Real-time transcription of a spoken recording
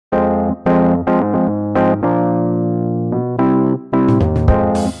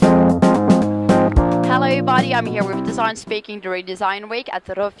I'm here with Designspeaking during Design Week at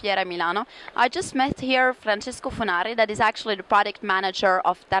the Fiera Milano. I just met here Francesco Funari, that is actually the product manager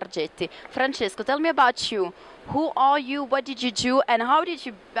of Targetti. Francesco, tell me about you. Who are you? What did you do? And how did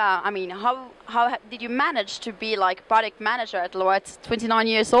you? How did you manage to be like product manager at what, 29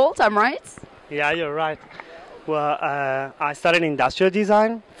 years old? I'm right? Yeah, you're right. Well, I studied industrial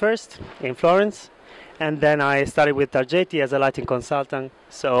design first in Florence. And then I started with Targetti as a lighting consultant.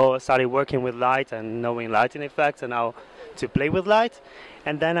 So I started working with light and knowing lighting effects and how to play with light.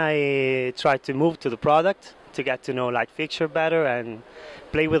 And then I tried to move to the product to get to know light fixture better and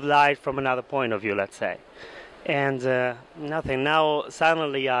play with light from another point of view, let's say. And nothing. Now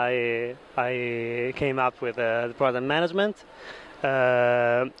suddenly I came up with the product management.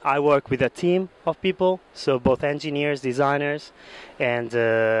 I work with a team of people, so both engineers, designers, and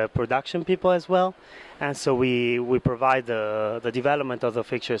production people as well. And so we provide the development of the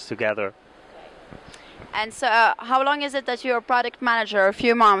fixtures together. And so how long is it that you're a product manager? A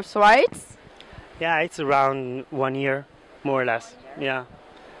few months, right? Yeah, it's around 1 year, more or less. Yeah.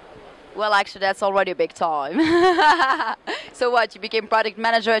 Well, actually, that's already a big time. So what, you became product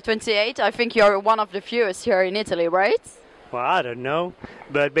manager at 28? I think you're one of the fewest here in Italy, right? Well, I don't know,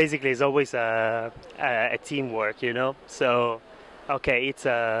 but basically it's always a teamwork, you know. So, okay, it's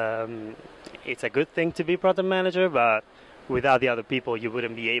a good thing to be product manager, but without the other people, you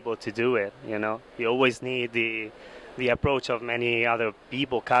wouldn't be able to do it. You know, you always need the approach of many other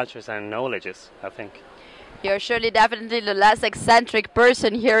people, cultures, and knowledges, I think. You're surely definitely the less eccentric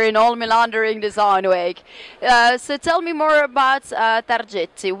person here in all Milan during Design Week. So tell me more about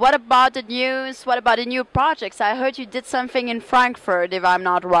Targetti. What about the news? What about the new projects? I heard you did something in Frankfurt, if I'm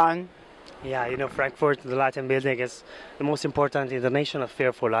not wrong. Yeah, you know, Frankfurt, the Lighting Building, is the most important international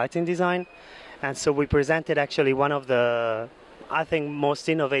fair for lighting design. And so we presented actually one of the, I think, most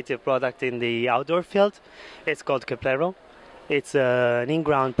innovative product in the outdoor field. It's called Keplero. It's an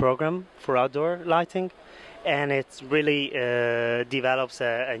in-ground program for outdoor lighting. And it really develops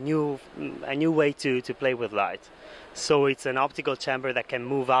a new way to play with light. So it's an optical chamber that can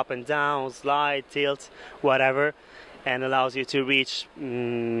move up and down, slide, tilt, whatever, and allows you to reach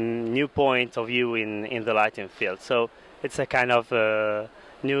new point of view in the lighting field. So it's a kind of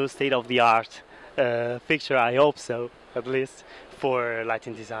new state-of-the-art fixture, I hope so, at least, for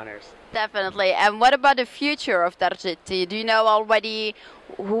lighting designers. Definitely. And what about the future of Targetti? Do you know already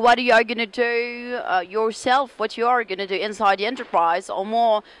what you are going to do yourself, what you are going to do inside the enterprise, or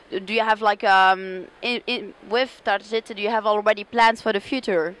more, do you have like, with Targetti, do you have already plans for the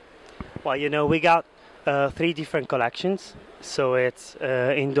future? Well, you know, we got 3 different collections. So it's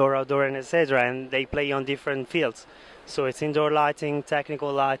indoor, outdoor, and etc. And they play on different fields. So it's indoor lighting,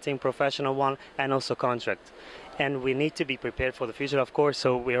 technical lighting, professional one, and also contract. And we need to be prepared for the future, of course,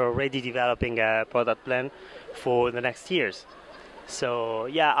 so we're already developing a product plan for the next years. So,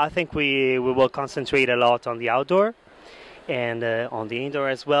 yeah, I think we will concentrate a lot on the outdoor and on the indoor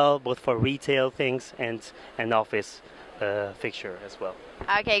as well, both for retail things and office fixture as well.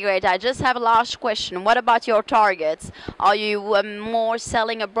 Okay, great. I just have a last question. What about your targets? Are you more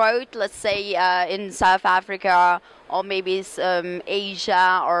selling abroad, let's say in South Africa or maybe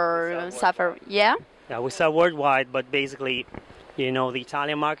Asia or South Africa? Yeah? Yeah, we sell worldwide, but basically, you know, the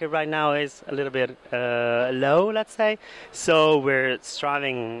Italian market right now is a little bit low, let's say. So we're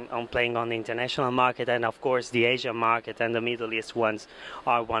striving on playing on the international market, and of course the Asian market and the Middle East ones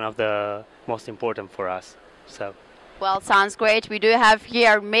are one of the most important for us. So. Well, sounds great. We do have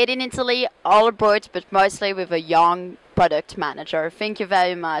here made in Italy, all abroad, but mostly with a young product manager. Thank you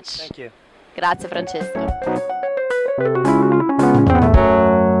very much. Thank you. Grazie, Francesco.